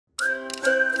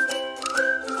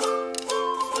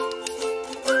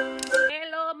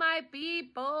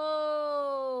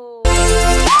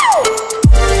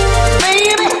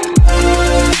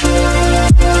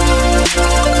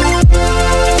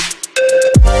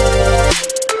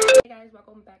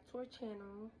our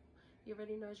channel. You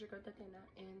already know it's your girl Tatiana,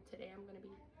 and today I'm gonna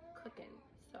be cooking.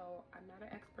 So I'm not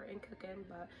an expert in cooking,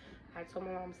 but I told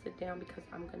my mom to sit down because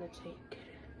I'm gonna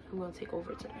take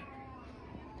over today.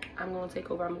 I'm gonna take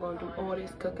over. I'm gonna do all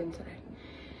this cooking today.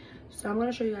 So I'm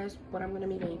gonna show you guys what I'm gonna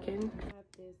be making. I have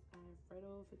this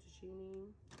Alfredo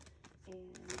fettuccine,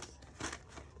 and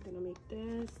I'm gonna make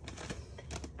this.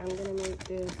 I'm gonna make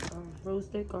this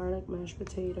roasted garlic mashed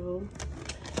potato.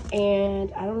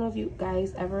 And I don't know if you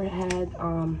guys ever had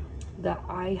the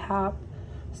IHOP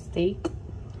steak.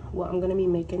 Well, I'm gonna be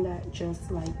making that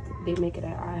just like they make it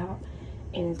at IHOP,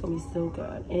 and it's gonna be so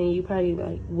good. And you probably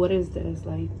like, what is this?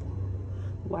 Like,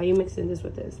 why are you mixing this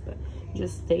with this? But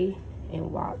just stay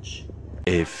and watch.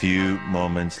 A few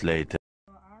moments later.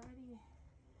 I already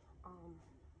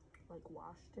like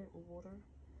washed it with water.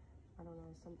 I don't know,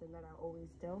 it's something that I always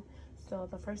do. So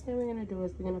the first thing we're gonna do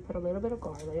is we're gonna put a little bit of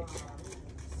garlic.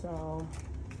 So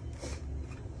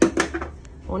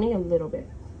only a little bit,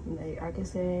 like I can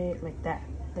say like that.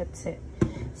 That's it.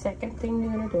 Second thing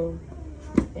you're gonna do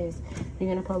is you're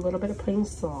gonna put a little bit of plain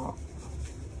salt.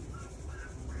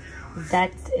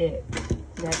 That's it.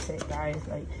 That's it, guys.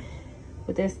 Like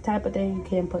with this type of thing, you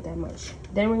can't put that much.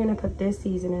 Then we're gonna put this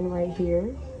seasoning right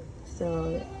here.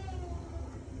 So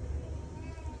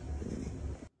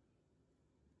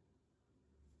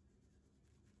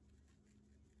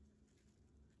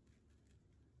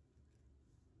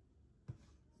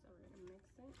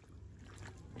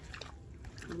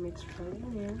mix right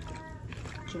in there,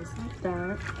 just like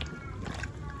that.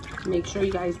 Make sure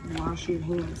you guys wash your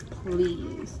hands,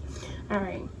 please. All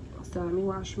right, so let me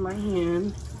wash my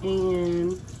hand,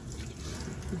 and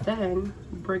then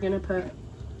we're gonna put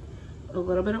a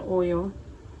little bit of oil,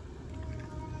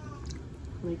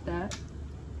 like that.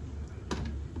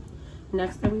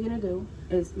 Next thing we're gonna do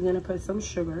is we're gonna put some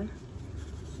sugar.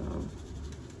 So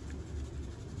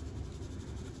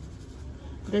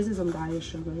this is some diet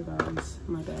sugar, guys.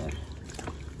 My bad.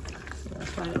 So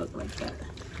that's why it looks like that.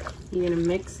 You're gonna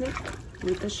mix it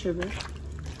with the sugar.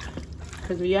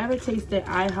 Because when you ever taste the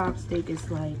IHOP steak,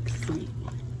 it's like sweet.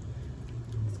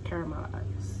 It's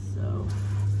caramelized. So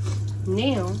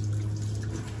now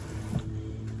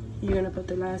you're gonna put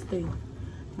the last thing,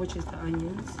 which is the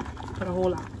onions. Put a whole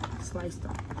lot, sliced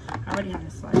up. I already had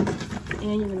it sliced.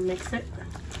 And you're gonna mix it.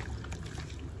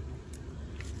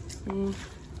 And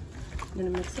I'm gonna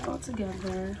mix it all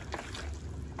together,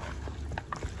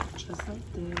 just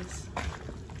like this.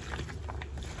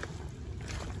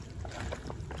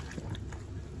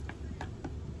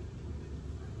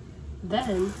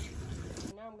 Then,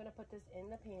 now I'm gonna put this in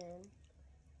the pan.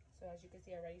 So as you can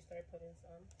see, I already started putting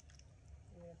some.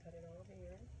 I'm gonna put it over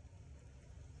here.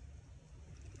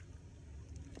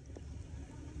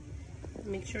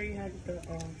 Make sure you have the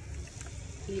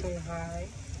heat on high.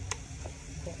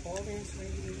 Put all this right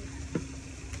here.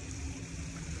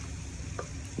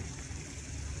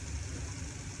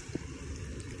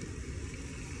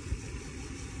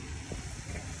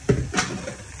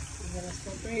 I'm gonna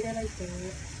separate it like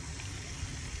that.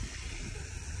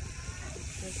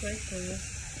 Just like this.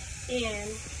 And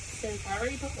since I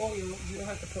already put oil, you don't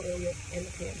have to put oil in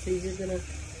the pan. So you're just gonna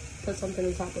put something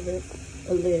on top of it,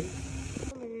 a lid.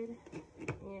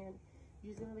 And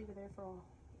you're just gonna leave it there for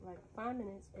like 5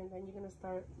 minutes, and then you're gonna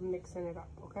start mixing it up,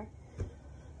 okay?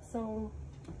 So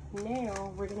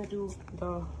now we're gonna do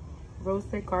the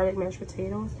roasted garlic mashed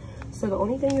potatoes. So the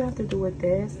only thing you have to do with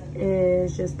this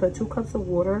is just put 2 cups of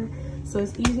water. So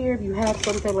it's easier if you have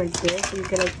something like this, so you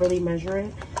can like really measure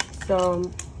it. So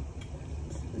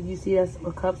you see that's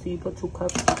a cup, so you put 2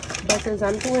 cups. But since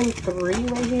I'm doing 3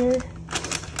 right here,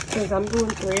 since I'm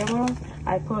doing 3 of them,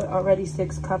 I put already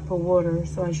 6 cups of water.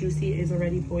 So as you see, it's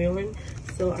already boiling.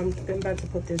 So I'm about to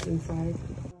put this inside.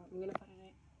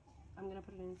 I'm gonna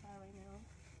put it inside right now.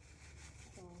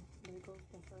 So there goes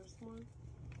the first one.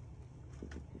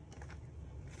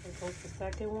 There goes the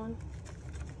second one.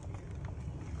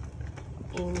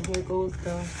 And here goes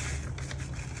the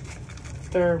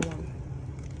third one.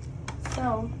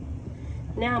 So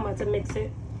now I'm about to mix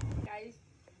it, guys.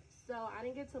 So I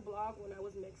didn't get to vlog when I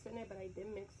was mixing it, but I did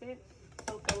mix it.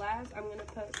 So for last, I'm gonna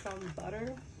put some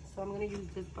butter. So I'm gonna use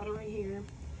this butter right here,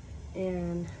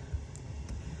 and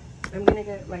I'm gonna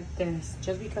get like this,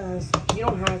 just because you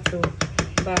don't have to.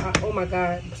 But oh my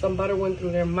God, some butter went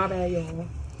through there. My bad, y'all.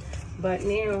 But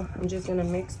now I'm just gonna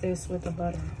mix this with the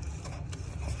butter,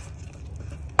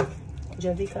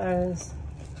 just because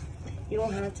you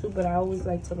don't have to. But I always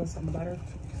like to put some butter.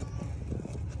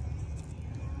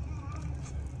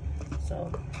 So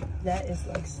that is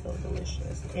like so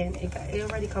delicious, and it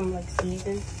already comes like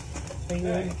seasoned. So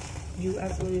you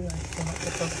absolutely like to have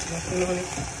to put nothing on it.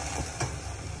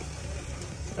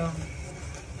 So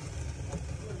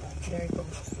there it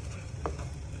goes.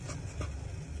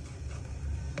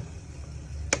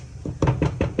 I'm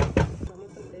gonna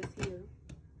put this here,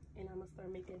 and I'm gonna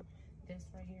start making this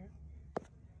right here.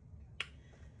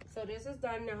 So this is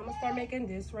done. Now I'm gonna start making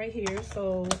this right here.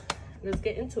 So let's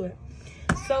get into it.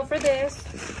 So for this,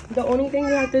 the only thing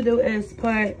you have to do is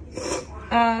put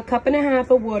a cup and a half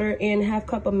of water and half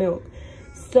cup of milk.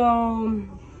 So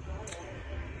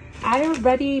I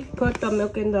already put the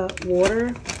milk in the water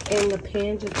in the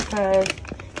pan just because,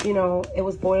 you know, it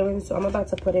was boiling. So I'm about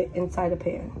to put it inside the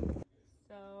pan.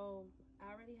 So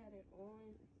I already had it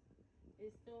on.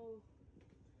 It's still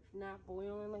not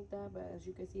boiling like that, but as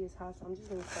you can see, it's hot. So I'm just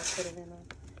gonna start putting it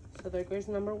in. So there goes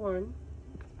number one.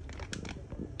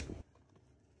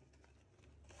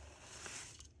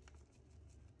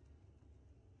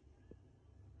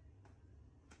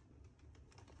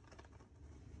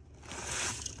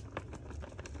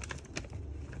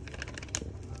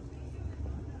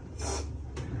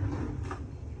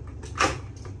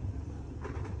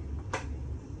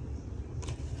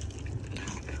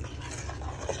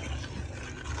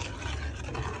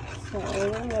 So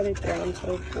I'm gonna let it down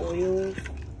till it boils,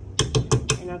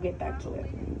 and I'll get back to it.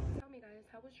 Tell me, guys,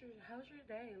 how's your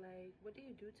day? Like, what do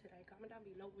you do today? Comment down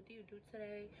below. What do you do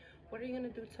today? What are you gonna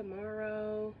do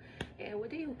tomorrow? And what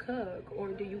do you cook,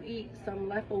 or do you eat some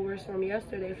leftovers from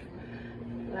yesterday?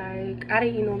 Like, I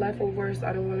didn't eat no leftovers.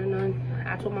 I don't want to know.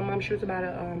 I told my mom she was about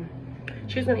to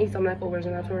she was gonna eat some leftovers,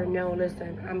 and I told her no.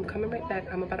 Listen, I'm coming right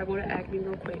back. I'm about to go to Acme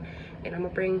real quick, and I'm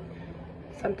gonna bring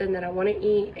something that I want to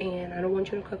eat, and I don't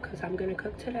want you to cook because I'm gonna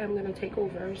cook today. I'm gonna take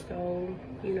over. So,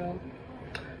 you know,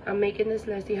 I'm making this.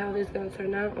 Let's see how this is gonna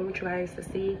turn out. I want you guys to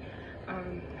see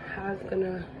how it's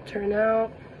gonna turn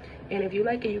out, and if you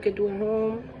like it, you can do it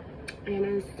home. And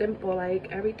it's simple,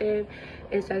 like everything,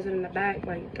 it says it in the back,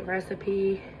 like the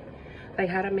recipe, like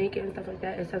how to make it and stuff like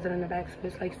that. It says it in the back, so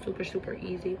it's like super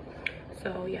easy.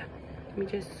 So yeah, let me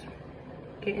just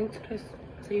get into this.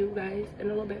 See you guys in a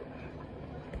little bit.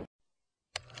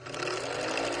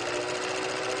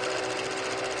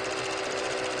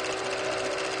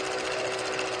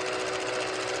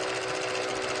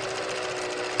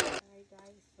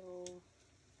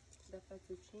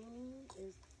 Fettuccine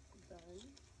is done,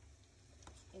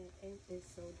 and it is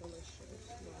so delicious.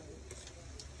 Like,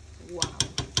 wow.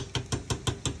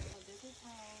 So this is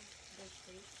how the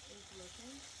steak is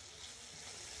looking.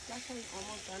 It's actually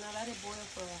almost done. I let it boil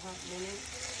for a hot minute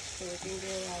so it can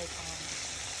get like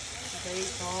very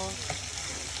soft.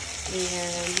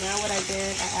 And now what I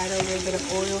did, I added a little bit of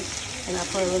oil, and I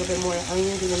put a little bit more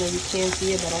onions, even though you can't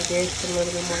see it, but I did put a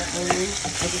little bit more onions.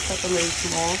 I just cut them really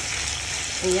small.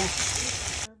 And yeah.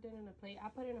 I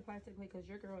put it in a plastic plate because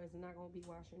your girl is not going to be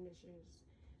washing dishes.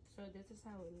 So this is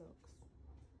how it looks.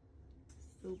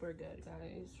 Super good,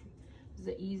 guys. It's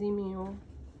an easy meal,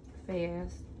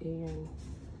 fast, and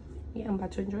yeah, I'm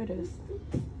about to enjoy this.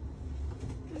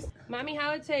 Mommy,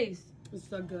 how it tastes? It's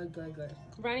so good.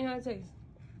 Ronnie, how it tastes?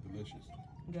 Delicious.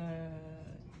 Good.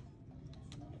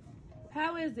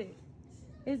 How is it?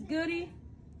 It's goody?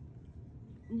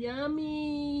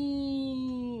 Yummy.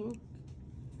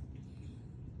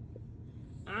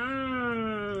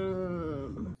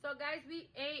 So guys, we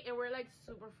ate and we're like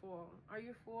super full. Are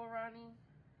you full, Ronnie?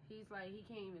 He's like, he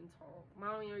can't even talk.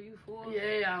 Mommy, are you full?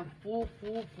 Yeah, I'm full.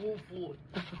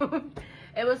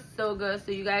 It was so good.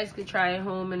 So you guys could try it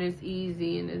home, and it's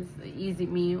easy, and it's an easy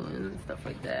meal and stuff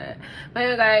like that. But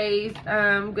yeah, guys,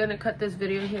 I'm gonna cut this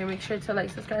video here. Make sure to like,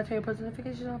 subscribe, turn your post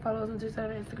notifications on, follow us on Twitter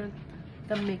and Instagram.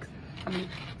 The Mix.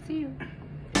 See you.